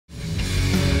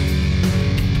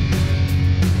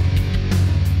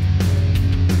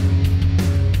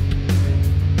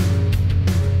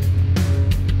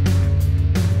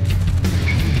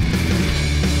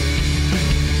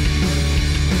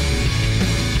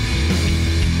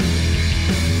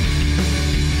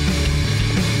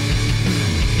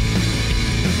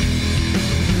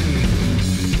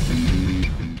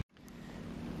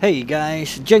Hey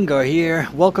guys, Jengar here.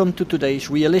 Welcome to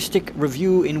today's realistic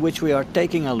review in which we are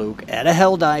taking a look at a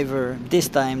Helldiver, this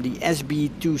time the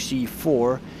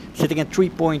SB2C-4, sitting at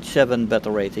 3.7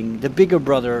 battle rating, the bigger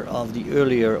brother of the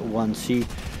earlier 1C.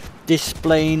 This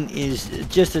plane is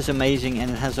just as amazing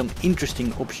and it has some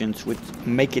interesting options which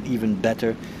make it even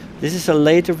better. This is a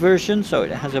later version, so it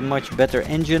has a much better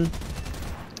engine,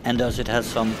 and thus it has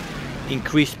some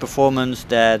increased performance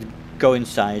that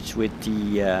coincides with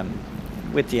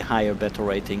the higher battle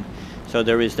rating. So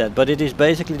there is that, but it is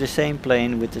basically the same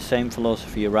plane with the same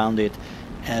philosophy around it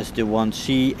as the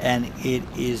 1C, and it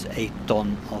is a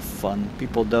ton of fun.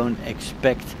 People don't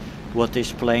expect what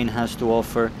this plane has to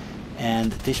offer,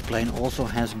 and this plane also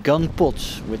has gun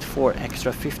pods with 4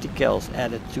 extra 50 cals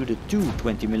added to the two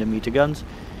 20mm guns,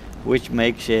 which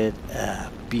makes it a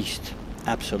beast.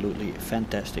 Absolutely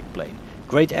fantastic plane.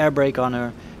 Great air brake on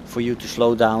her, for you to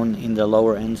slow down in the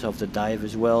lower ends of the dive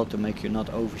as well, to make you not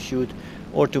overshoot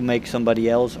or to make somebody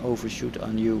else overshoot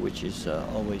on you, which is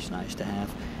always nice to have.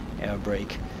 Air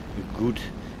brake, good,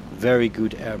 very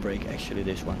good air brake actually,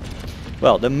 this one.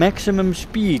 Well, the maximum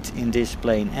speed in this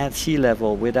plane at sea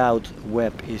level without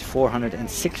web is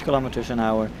 406 kilometers an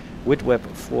hour, with web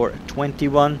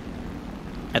 421.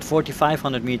 At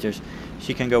 4,500 meters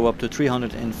she can go up to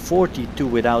 342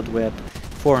 without web,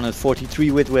 443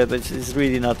 with web. It's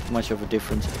really not much of a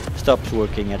difference. Stops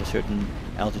working at a certain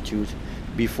altitude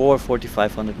before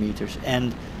 4,500 meters,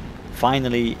 and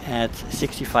finally at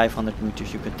 6,500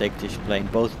 meters you can take this plane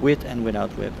both with and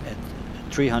without web at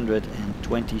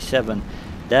 327.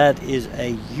 That is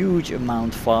a huge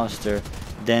amount faster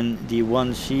than the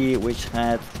 1C, which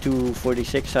had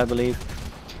 246 I believe.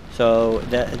 So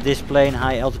this plane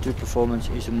high altitude performance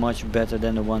is much better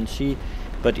than the 1C.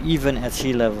 But even at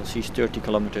sea level she's 30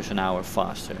 kilometers an hour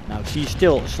faster. Now she's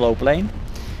still a slow plane,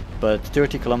 but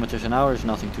 30 kilometers an hour is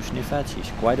nothing to sniff at.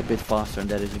 She's quite a bit faster, and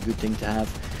that is a good thing to have.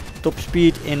 Top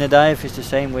speed in a dive is the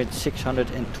same, with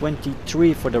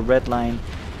 623 for the red line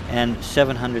and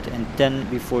 710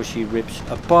 before she rips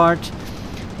apart.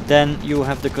 Then you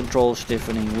have the control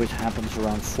stiffening, which happens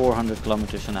around 400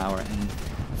 kilometers an hour and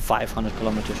 500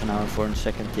 kilometers an hour for a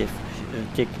second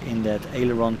tick in that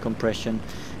aileron compression,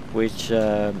 which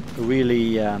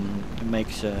really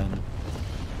makes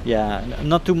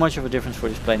not too much of a difference for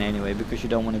this plane anyway, because you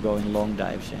don't want to go in long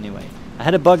dives anyway. I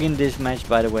had a bug in this match,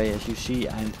 by the way. As you see,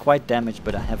 I'm quite damaged,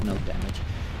 but I have no damage.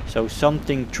 So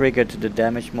something triggered the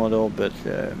damage model, but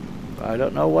I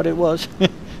don't know what it was.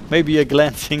 Maybe a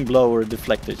glancing blow or a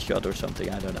deflected shot or something,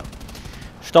 I don't know.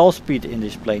 Stall speed in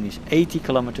this plane is 80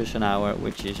 kilometers an hour,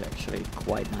 which is actually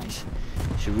quite nice.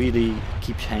 She really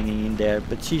keeps hanging in there,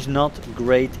 but she's not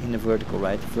great in the vertical,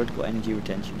 right? Vertical energy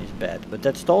retention is bad, but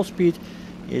that stall speed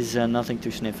is nothing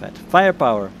to sniff at.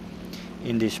 Firepower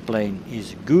in this plane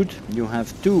is good. You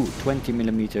have two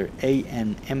 20mm A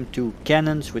and M2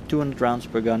 cannons with 200 rounds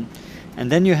per gun,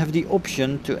 and then you have the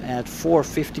option to add 4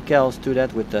 50 cals to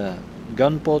that with the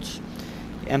gun pods.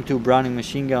 M2 Browning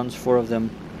machine guns, 4 of them,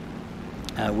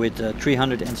 with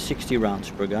 360 rounds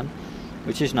per gun,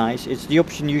 which is nice. It's the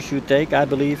option you should take, I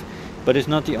believe, but it's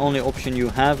not the only option you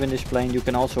have in this plane. You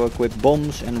can also equip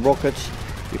bombs and rockets,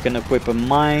 you can equip a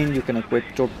mine, you can equip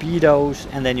torpedoes,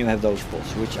 and then you have those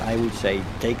pods, which I would say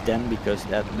take them, because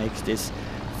that makes this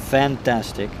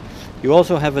fantastic. You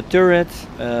also have a turret,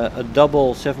 a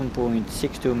double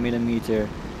 7.62mm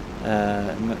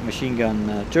machine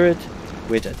gun turret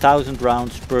with 1000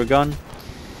 rounds per gun.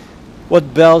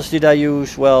 What belts did I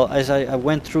use? Well, as I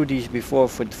went through these before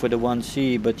for the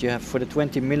 1C, but you have for the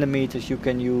 20mm you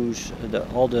can use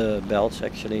all the belts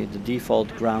actually. The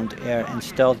default, ground, air and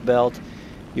stealth belt.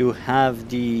 You have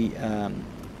the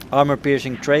armor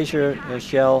piercing tracer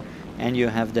shell, and you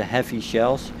have the heavy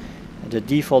shells. The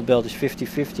default belt is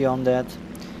 50-50 on that.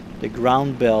 The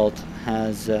ground belt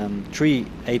has 3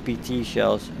 APT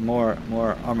shells, more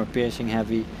armor piercing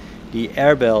heavy. The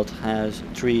air belt has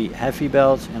 3 heavy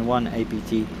belts and 1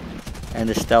 APT, and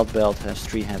the stealth belt has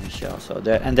 3 heavy shells. So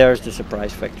there's the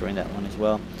surprise factor in that one as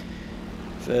well.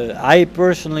 I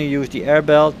personally use the air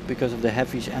belt because of the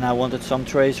heavies, and I wanted some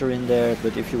tracer in there.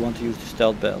 But if you want to use the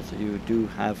stealth belt, you do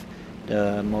have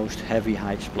the most heavy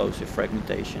high explosive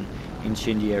fragmentation,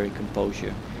 incendiary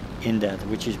composure in that,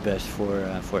 which is best for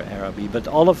RRB. But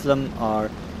all of them are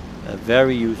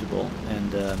very usable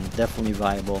and definitely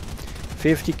viable.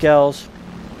 50 cals,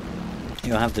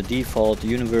 you have the default, the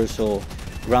universal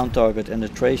ground target and the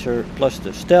tracer plus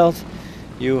the stealth.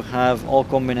 You have all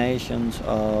combinations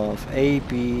of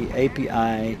AP,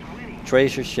 API,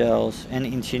 tracer shells and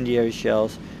incendiary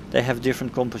shells. They have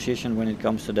different composition when it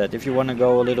comes to that. If you want to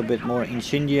go a little bit more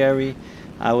incendiary,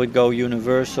 I would go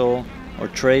universal or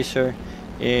tracer.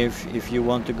 If you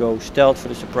want to go stealth for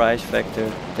the surprise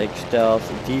factor, take stealth.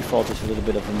 The default is a little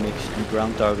bit of a mix, and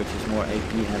ground targets is more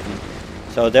AP heavy.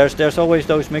 So there's always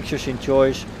those mixtures in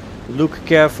choice. Look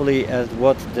carefully at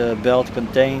what the belt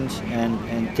contains and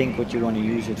think what you want to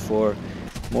use it for.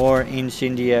 More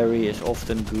incendiary is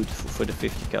often good for the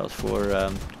 50 cals,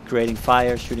 for creating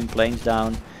fire, shooting planes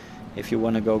down. If you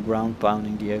want to go ground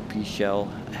pounding, the AP shell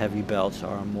heavy belts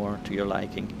are more to your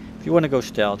liking. If you want to go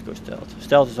stealth, go stealth.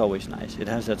 Stealth is always nice, it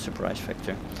has that surprise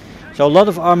factor. So a lot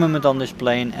of armament on this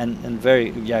plane and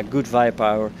very good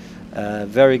firepower,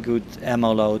 very good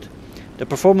ammo load. The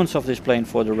performance of this plane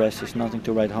for the rest is nothing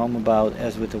to write home about,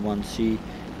 as with the 1C.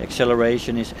 The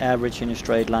acceleration is average in a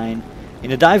straight line.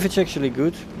 In a dive it's actually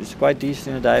good, it's quite decent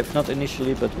in a dive, not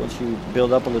initially, but once you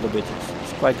build up a little bit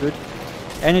it's quite good.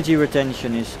 Energy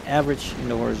retention is average in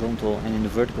the horizontal, and in the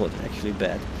vertical it's actually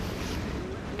bad.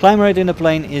 Climb rate in the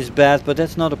plane is bad, but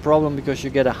that's not a problem because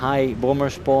you get a high bomber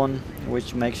spawn,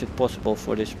 which makes it possible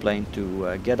for this plane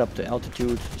to get up to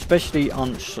altitude, especially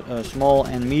on small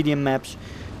and medium maps.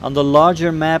 On the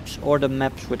larger maps or the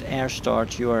maps with air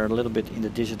start, you are a little bit in the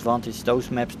disadvantage. Those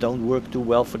maps don't work too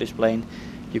well for this plane.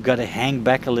 You gotta hang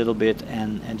back a little bit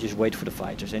and just wait for the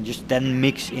fighters and just then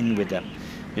mix in with them.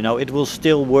 You know, it will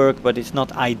still work, but it's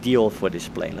not ideal for this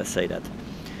plane, let's say that.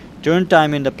 Turn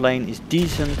time in the plane is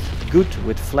decent, good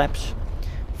with flaps.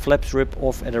 Flaps rip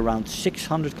off at around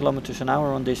 600 kilometers an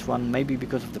hour on this one, maybe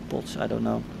because of the pods, I don't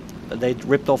know. But they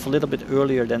ripped off a little bit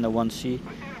earlier than the 1C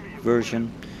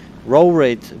version. Roll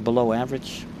rate below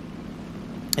average.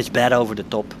 It's bad over the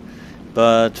top,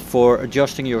 but for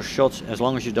adjusting your shots, as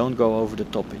long as you don't go over the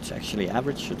top, it's actually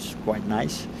average. It's quite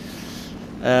nice.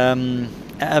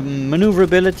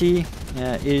 Maneuverability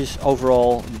is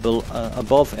overall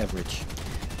above average.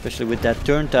 Especially with that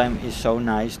turn time is so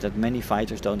nice that many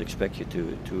fighters don't expect you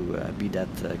to be that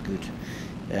good.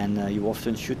 And you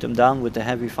often shoot them down with the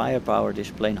heavy firepower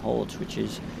this plane holds, which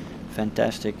is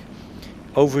fantastic.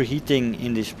 Overheating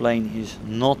in this plane is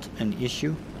not an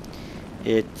issue.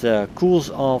 It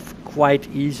cools off quite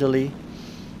easily,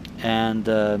 and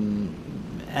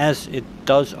as it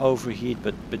does overheat,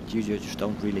 but you just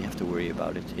don't really have to worry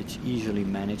about it. It's easily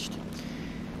managed.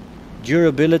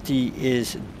 Durability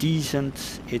is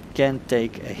decent. It can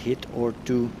take a hit or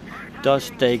two,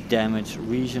 does take damage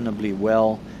reasonably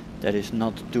well. That is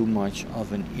not too much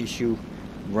of an issue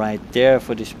right there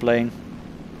for this plane.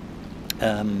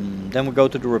 Then we go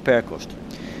to the repair cost.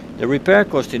 The repair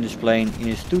cost in this plane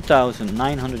is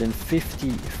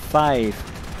 2,955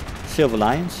 Silver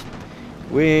Lions,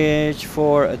 which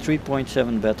for a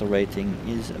 3.7 battle rating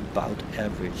is about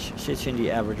average, sits in the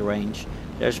average range.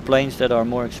 There's planes that are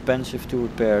more expensive to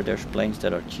repair, there's planes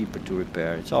that are cheaper to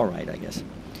repair. It's alright, I guess.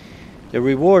 The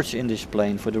rewards in this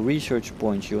plane, for the research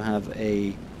points, you have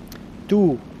a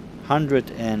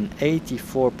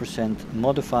 284%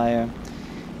 modifier,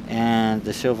 and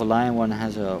the Silver Lion one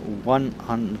has a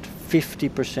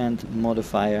 150%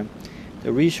 modifier.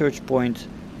 The research point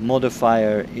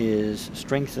modifier is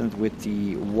strengthened with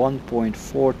the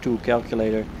 1.42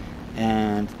 calculator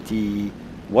and the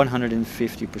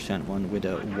 150% one with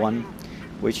a 1,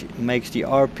 which makes the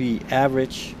RP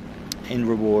average in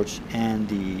rewards and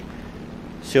the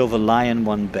Silver Lion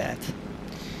one bad.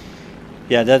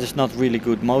 Yeah, that is not really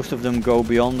good. Most of them go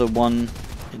beyond the 1,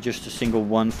 just a single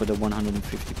 1 for the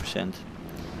 150%.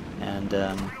 And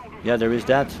yeah, there is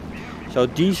that. So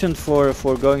decent for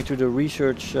going to the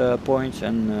research points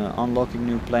and unlocking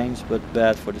new planes, but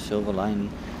bad for the Silver Lion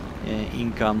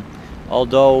income.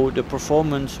 Although the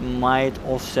performance might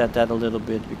offset that a little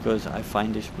bit, because I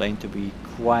find this plane to be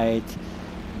quite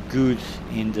good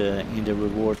in the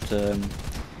reward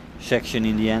section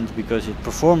in the end, because it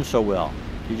performs so well.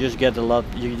 You just get a lot.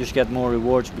 You just get more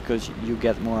rewards because you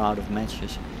get more out of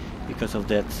matches, because of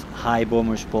that high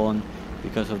bomber spawn,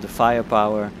 because of the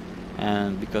firepower,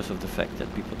 and because of the fact that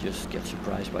people just get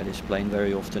surprised by this plane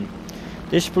very often.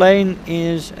 This plane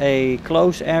is a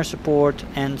close air support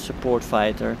and support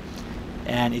fighter,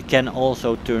 and it can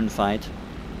also turn fight.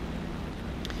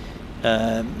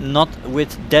 Not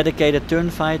with dedicated turn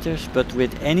fighters, but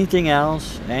with anything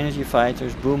else, energy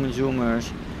fighters, boom and zoomers,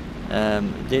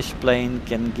 this plane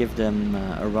can give them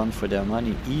a run for their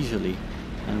money easily,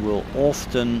 and will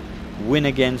often win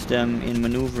against them in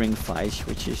maneuvering fights,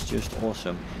 which is just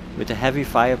awesome. With the heavy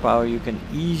firepower you can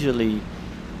easily,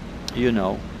 you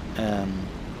know,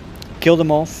 kill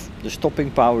them off. The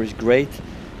stopping power is great,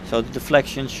 so the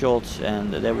deflection shots,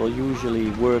 and they will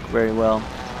usually work very well.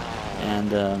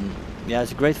 And yeah,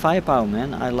 it's a great firepower,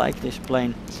 man. I like this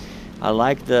plane. I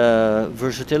like the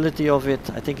versatility of it.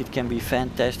 I think it can be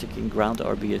fantastic in ground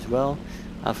RB as well.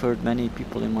 I've heard many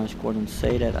people in my squadron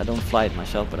say that. I don't fly it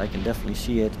myself, but I can definitely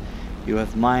see it. You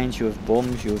have mines, you have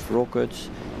bombs, you have rockets.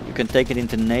 You can take it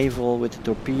into naval with the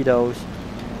torpedoes.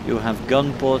 You have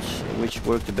gun pods, which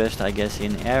work the best, I guess,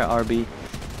 in air RB,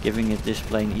 giving it this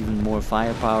plane even more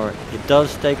firepower. It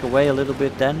does take away a little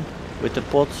bit then with the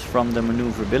pods from the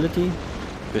maneuverability,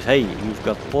 because hey, you've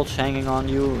got pods hanging on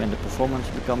you and the performance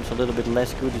becomes a little bit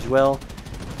less good as well,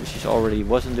 which is already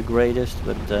wasn't the greatest,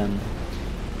 but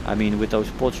I mean, with those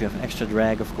pods you have extra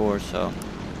drag, of course, so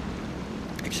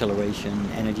acceleration,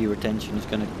 energy retention is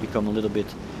going to become a little bit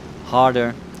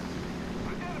harder.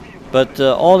 But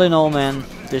all in all, man,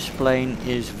 this plane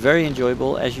is very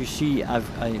enjoyable. As you see,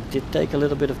 I did take a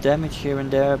little bit of damage here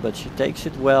and there, but she takes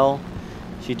it well.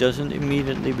 She doesn't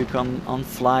immediately become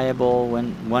unflyable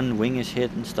when one wing is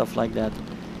hit and stuff like that.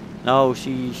 No,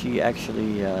 she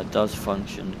actually does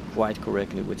function quite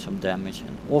correctly with some damage,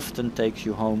 and often takes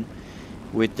you home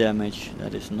with damage.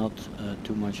 That is not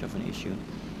too much of an issue.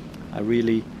 I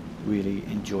really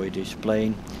enjoy this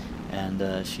plane,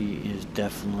 and she is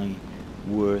definitely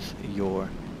worth your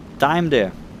time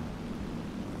there.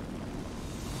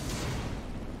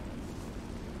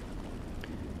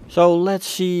 So let's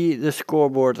see the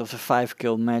scoreboard of the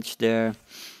 5-kill match there.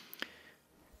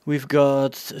 We've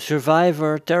got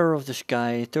Survivor, Terror of the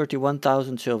Sky,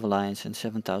 31,000 Silver Lions and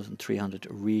 7,300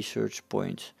 research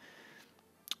points.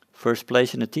 First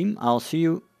place in the team. I'll see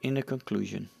you in the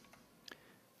conclusion.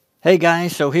 Hey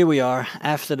guys, so here we are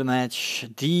after the match.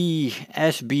 The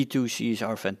SB2Cs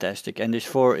are fantastic, and this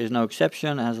 4 is no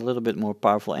exception. It has a little bit more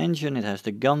powerful engine, it has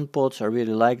the gun pods, I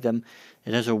really like them.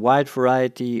 It has a wide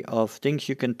variety of things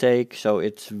you can take, so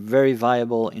it's very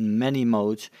viable in many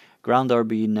modes. Ground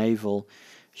RB, naval,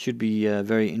 should be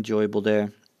very enjoyable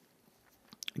there.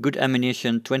 Good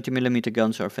ammunition, 20mm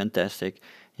guns are fantastic.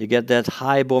 You get that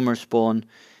high bomber spawn.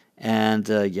 And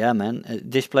yeah, man,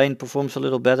 this plane performs a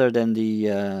little better than the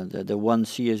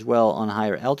 1C as well on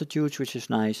higher altitudes, which is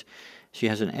nice. She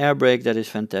has an air brake that is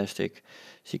fantastic.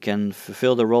 She can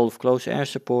fulfill the role of close air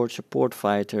support, support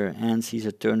fighter, and she's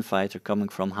a turn fighter coming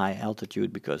from high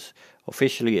altitude, because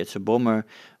officially it's a bomber,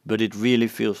 but it really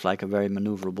feels like a very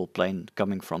maneuverable plane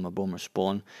coming from a bomber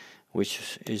spawn,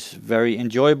 which is very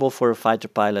enjoyable for a fighter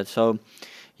pilot. So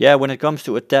yeah, when it comes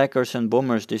to attackers and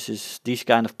bombers, these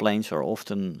kind of planes are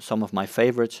often some of my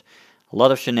favorites. A lot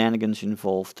of shenanigans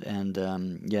involved, and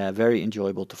yeah, very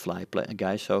enjoyable to fly,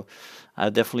 guys. So I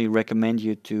definitely recommend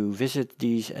you to visit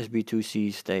these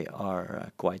SB2Cs. They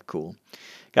are quite cool.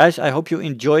 Guys, I hope you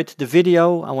enjoyed the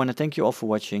video. I want to thank you all for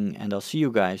watching, and I'll see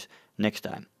you guys next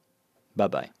time.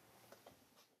 Bye-bye.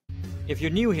 If you're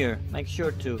new here, make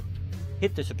sure to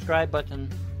hit the subscribe button,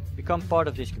 become part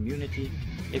of this community.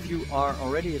 If you are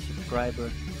already a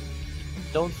subscriber,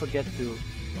 don't forget to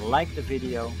like the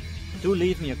video, do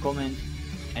leave me a comment,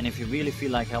 and if you really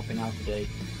feel like helping out today,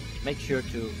 make sure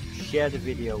to share the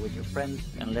video with your friends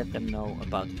and let them know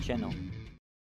about the channel.